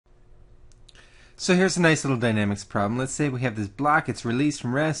So here's a nice little dynamics problem. Let's say we have this block, it's released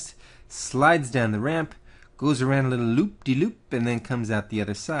from rest, slides down the ramp, goes around a little loop-de-loop, and then comes out the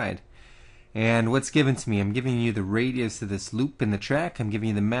other side. And what's given to me? I'm giving you the radius of this loop in the track, I'm giving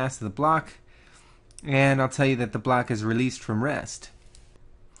you the mass of the block, and I'll tell you that the block is released from rest.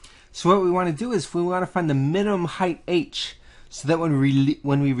 So what we want to do is we want to find the minimum height h, so that when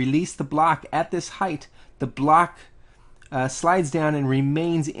we release the block at this height, the block slides down and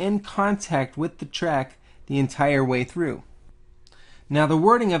remains in contact with the track the entire way through. Now the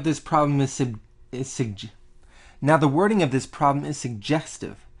wording of this problem is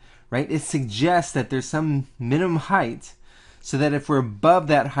suggestive, right? It suggests that there's some minimum height, so that if we're above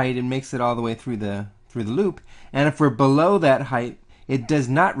that height, it makes it all the way through the loop, and if we're below that height, it does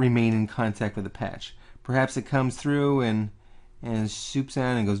not remain in contact with the patch. Perhaps it comes through and swoops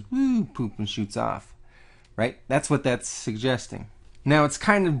down and goes woo, poop, and shoots off. Right? That's what that's suggesting. Now it's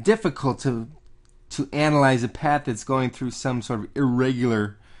kind of difficult to analyze a path that's going through some sort of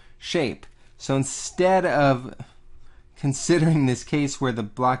irregular shape. So instead of considering this case where the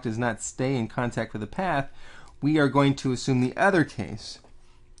block does not stay in contact with the path, we are going to assume the other case.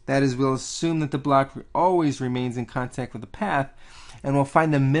 That is, we'll assume that the block always remains in contact with the path, and we'll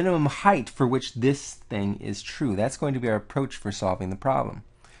find the minimum height for which this thing is true. That's going to be our approach for solving the problem.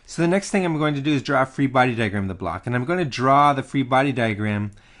 So the next thing I'm going to do is draw a free body diagram of the block. And I'm going to draw the free body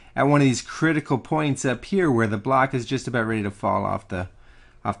diagram at one of these critical points up here where the block is just about ready to fall off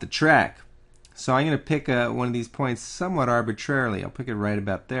the track. So I'm going to pick one of these points somewhat arbitrarily. I'll pick it right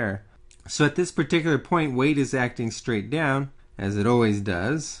about there. So at this particular point, weight is acting straight down, as it always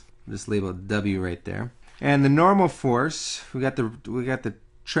does. I'll just label W right there. And the normal force, we got the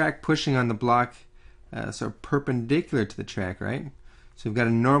track pushing on the block sort of perpendicular to the track, right? So we've got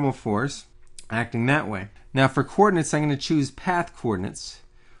a normal force acting that way. Now for coordinates, I'm going to choose path coordinates,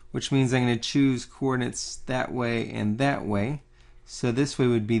 which means I'm going to choose coordinates that way and that way. So this way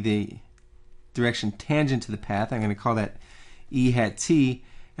would be the direction tangent to the path. I'm going to call that E hat t.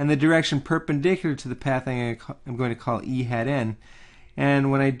 And the direction perpendicular to the path I'm going to call E hat n.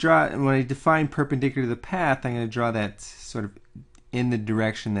 And when I define perpendicular to the path, I'm going to draw that sort of in the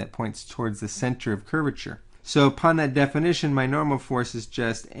direction that points towards the center of curvature. So upon that definition, my normal force is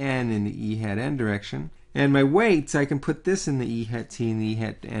just n in the E hat n direction. And my weights, I can put this in the E hat t and the E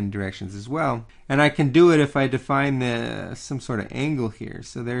hat n directions as well. And I can do it if I define some sort of angle here.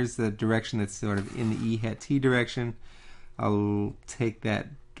 So there's the direction that's sort of in the E hat t direction. I'll take that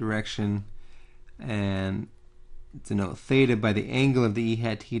direction and denote theta by the angle of the E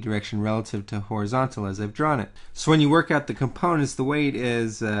hat t direction relative to horizontal as I've drawn it. So when you work out the components, the weight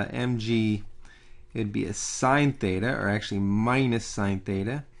is mg. It would be a sine theta, or actually minus sine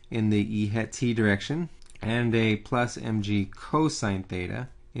theta, in the E hat t direction, and a plus mg cosine theta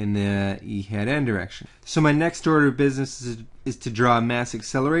in the E hat n direction. So my next order of business is to draw a mass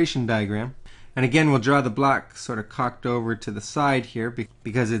acceleration diagram. And again, we'll draw the block sort of cocked over to the side here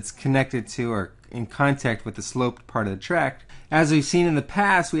because it's connected to or in contact with the sloped part of the track. As we've seen in the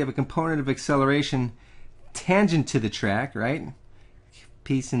past, we have a component of acceleration tangent to the track, right?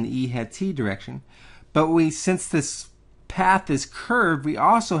 Piece in the E hat t direction. But since this path is curved, we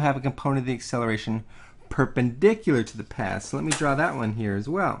also have a component of the acceleration perpendicular to the path. So let me draw that one here as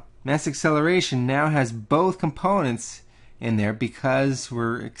well. Mass acceleration now has both components in there because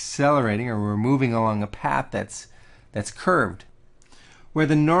we're accelerating, or we're moving along a path that's curved. Where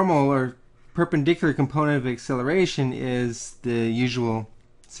the normal or perpendicular component of acceleration is the usual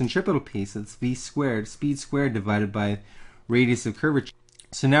centripetal piece. It's v squared, speed squared, divided by radius of curvature.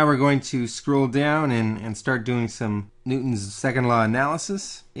 So now we're going to scroll down and start doing some Newton's second law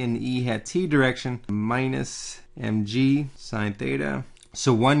analysis. In the E hat t direction, minus mg sine theta.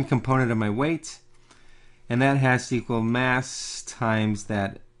 So one component of my weight, and that has to equal mass times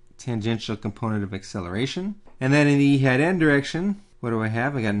that tangential component of acceleration. And then in the E hat n direction, what do I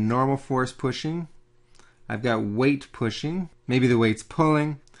have? I got normal force pushing. I've got weight pushing. Maybe the weight's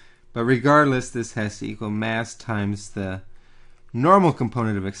pulling. But regardless, this has to equal mass times the normal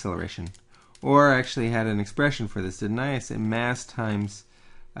component of acceleration. Or I actually had an expression for this, didn't I? I said mass times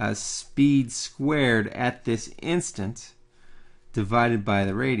speed squared at this instant divided by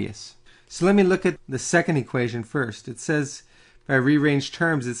the radius. So let me look at the second equation first. It says, if I rearrange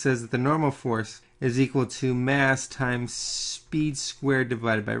terms, it says that the normal force is equal to mass times speed squared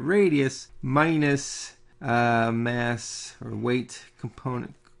divided by radius minus mass or weight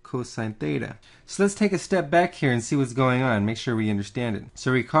component cosine theta. So let's take a step back here and see what's going on, make sure we understand it.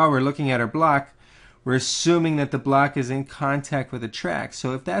 So recall, we're looking at our block. We're assuming that the block is in contact with the track.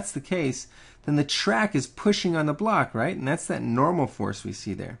 So if that's the case, then the track is pushing on the block, right? And that's that normal force we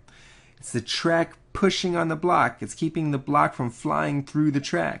see there. It's the track pushing on the block. It's keeping the block from flying through the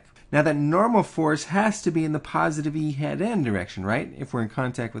track. Now that normal force has to be in the positive E head end direction, right? If we're in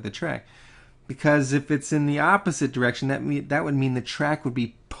contact with the track. Because if it's in the opposite direction, that would mean the track would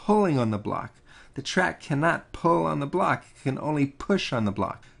be pulling on the block. The track cannot pull on the block. It can only push on the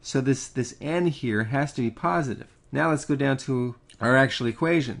block. So this N here has to be positive. Now let's go down to our actual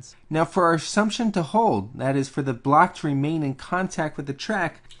equations. Now for our assumption to hold, that is for the block to remain in contact with the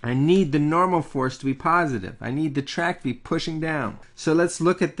track, I need the normal force to be positive. I need the track to be pushing down. So let's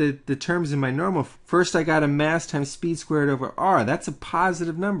look at the terms in my normal. First I got a mass times speed squared over r. That's a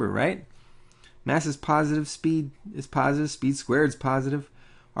positive number, right? Mass is positive, speed is positive, speed squared is positive,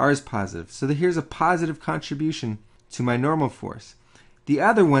 r is positive. So here's a positive contribution to my normal force. The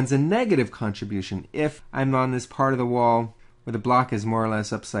other one's a negative contribution if I'm on this part of the wall where the block is more or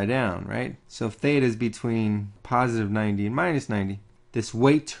less upside down, right? So if theta is between positive 90 and minus 90, this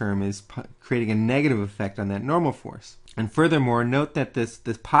weight term is creating a negative effect on that normal force. And furthermore, note that this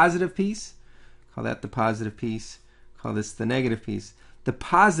positive piece, call that the positive piece, call this the negative piece. The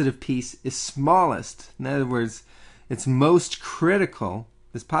positive piece is smallest. In other words, it's most critical.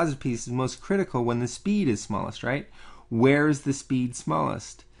 This positive piece is most critical when the speed is smallest, right? Where is the speed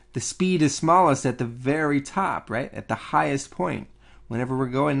smallest? The speed is smallest at the very top, right? At the highest point. Whenever we're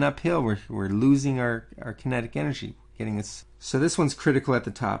going uphill, we're losing our kinetic energy. So this one's critical at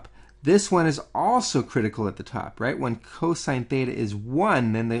the top. This one is also critical at the top, right? When cosine theta is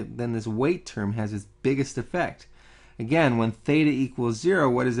 1, then this weight term has its biggest effect. Again, when theta equals 0,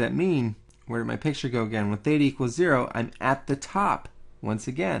 what does that mean? Where did my picture go again? When theta equals 0, I'm at the top once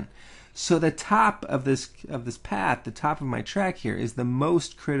again. So the top of this path, the top of my track here, is the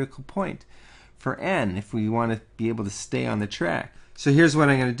most critical point for n if we want to be able to stay on the track. So here's what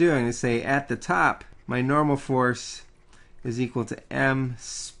I'm going to do. I'm going to say at the top, my normal force is equal to m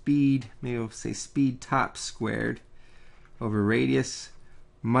speed, maybe we'll say speed top squared over radius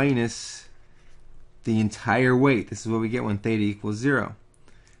minus the entire weight. This is what we get when theta equals 0.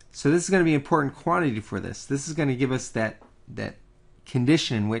 So this is going to be an important quantity for this. This is going to give us that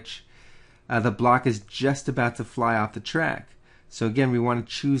condition in which the block is just about to fly off the track. So again, we want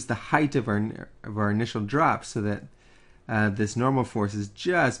to choose the height of our initial drop so that this normal force is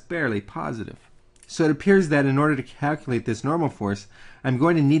just barely positive. So it appears that in order to calculate this normal force, I'm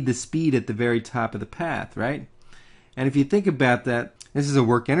going to need the speed at the very top of the path, right? And if you think about that, this is a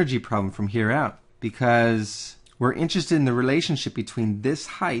work energy problem from here out, because we're interested in the relationship between this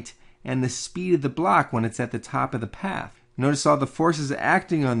height and the speed of the block when it's at the top of the path. Notice all the forces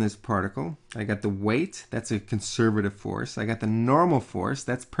acting on this particle. I got the weight, that's a conservative force. I got the normal force,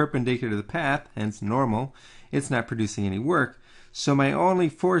 that's perpendicular to the path, hence normal. It's not producing any work. So my only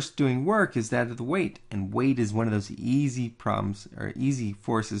force doing work is that of the weight, and weight is one of those easy problems, or easy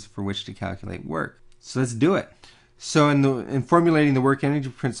forces for which to calculate work. So let's do it. So in formulating the work energy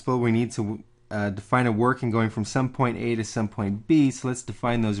principle, we need to define a work in going from some point A to some point B. So let's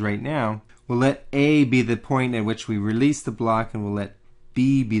define those right now. We'll let A be the point at which we release the block, and we'll let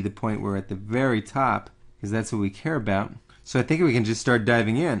B be the point where we're at the very top, because that's what we care about. So I think we can just start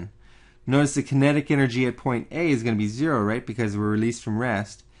diving in. Notice the kinetic energy at point A is going to be 0, right? Because we're released from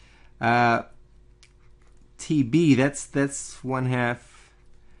rest. TB, that's 1/2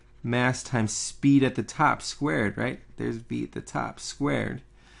 mass times speed at the top squared, right? There's B at the top squared.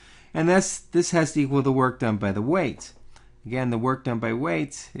 And this has to equal the work done by the weight. Again, the work done by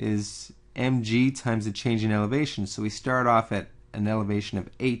weight is mg times the change in elevation. So we start off at an elevation of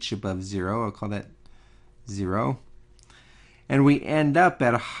h above 0. I'll call that 0. And we end up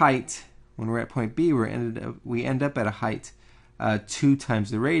at a height, when we're at point B, we end up at a height 2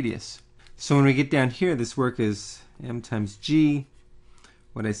 times the radius. So when we get down here, this work is m times g,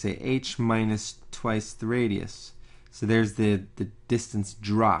 what did I say, h minus twice the radius. So there's the distance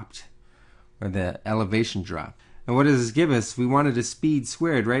dropped, or the elevation drop. And what does this give us? We wanted a speed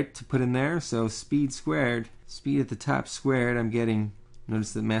squared, right, to put in there. So speed squared, speed at the top squared, I'm getting,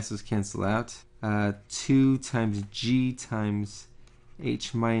 notice the masses cancel out, 2 times g times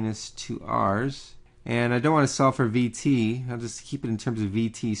h minus 2r's. And I don't want to solve for VT. I'll just keep it in terms of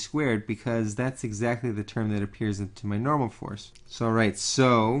VT squared, because that's exactly the term that appears into my normal force. So alright,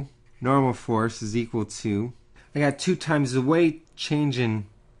 so normal force is equal to, I got 2 times the weight, change in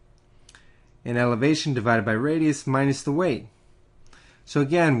elevation divided by radius minus the weight. So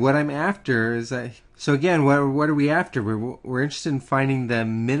again, what I'm after is what are we after? We're interested in finding the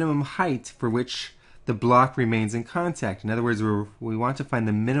minimum height for which the block remains in contact. In other words, we want to find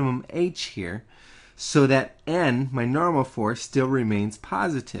the minimum h here, so that n, my normal force, still remains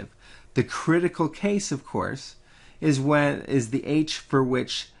positive. The critical case, of course, is the h for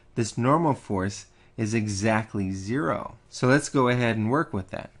which this normal force is exactly 0. So let's go ahead and work with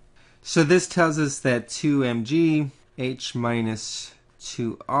that. So this tells us that 2mg h minus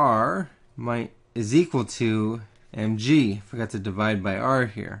 2r is equal to mg. Forgot to divide by r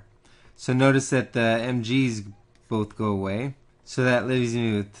here. So notice that the mg's both go away. So that leaves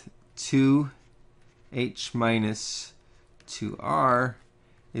me with 2h minus 2r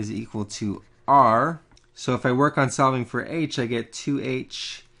is equal to r. So if I work on solving for h, I get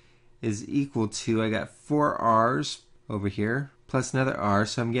 2h is equal to, I got 4 r's over here, plus another r,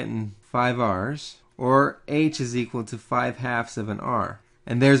 so I'm getting 5 r's. Or h is equal to 5/2 of an r.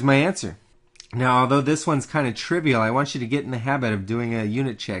 And there's my answer. Now, although this one's kind of trivial, I want you to get in the habit of doing a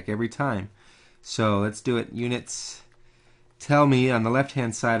unit check every time. So let's do it. Units tell me on the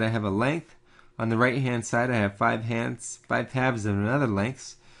left-hand side I have a length. On the right-hand side I have 5/2 of another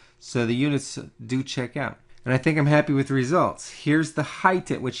length. So the units do check out. And I think I'm happy with the results. Here's the height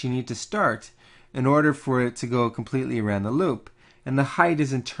at which you need to start in order for it to go completely around the loop. And the height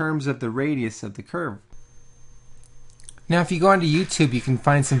is in terms of the radius of the curve. Now if you go onto YouTube, you can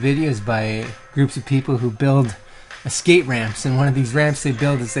find some videos by groups of people who build skate ramps. And one of these ramps they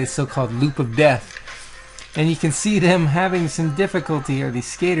build is a so-called loop of death. And you can see them having some difficulty, or these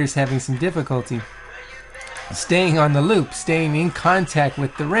skaters having some difficulty, staying on the loop, staying in contact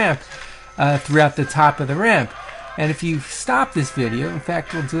with the ramp throughout the top of the ramp. And if you stop this video, in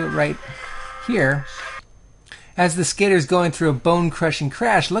fact we'll do it right here, as the skater's going through a bone-crushing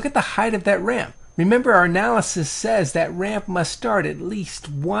crash, look at the height of that ramp. Remember, our analysis says that ramp must start at least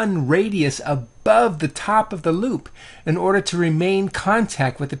 1 radius above the top of the loop in order to remain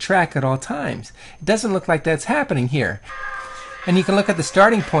contact with the track at all times. It doesn't look like that's happening here. And you can look at the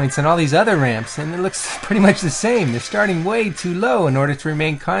starting points on all these other ramps, and it looks pretty much the same. They're starting way too low in order to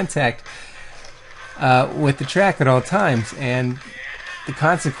remain contact with the track at all times, and the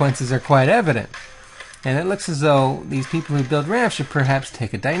consequences are quite evident. And it looks as though these people who build ramps should perhaps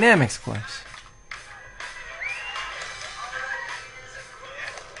take a dynamics course.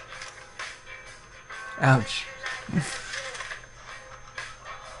 Ouch.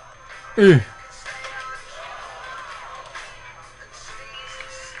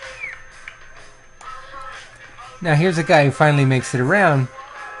 Now here's a guy who finally makes it around.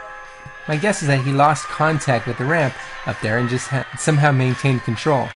 My guess is that he lost contact with the ramp up there and just somehow maintained control.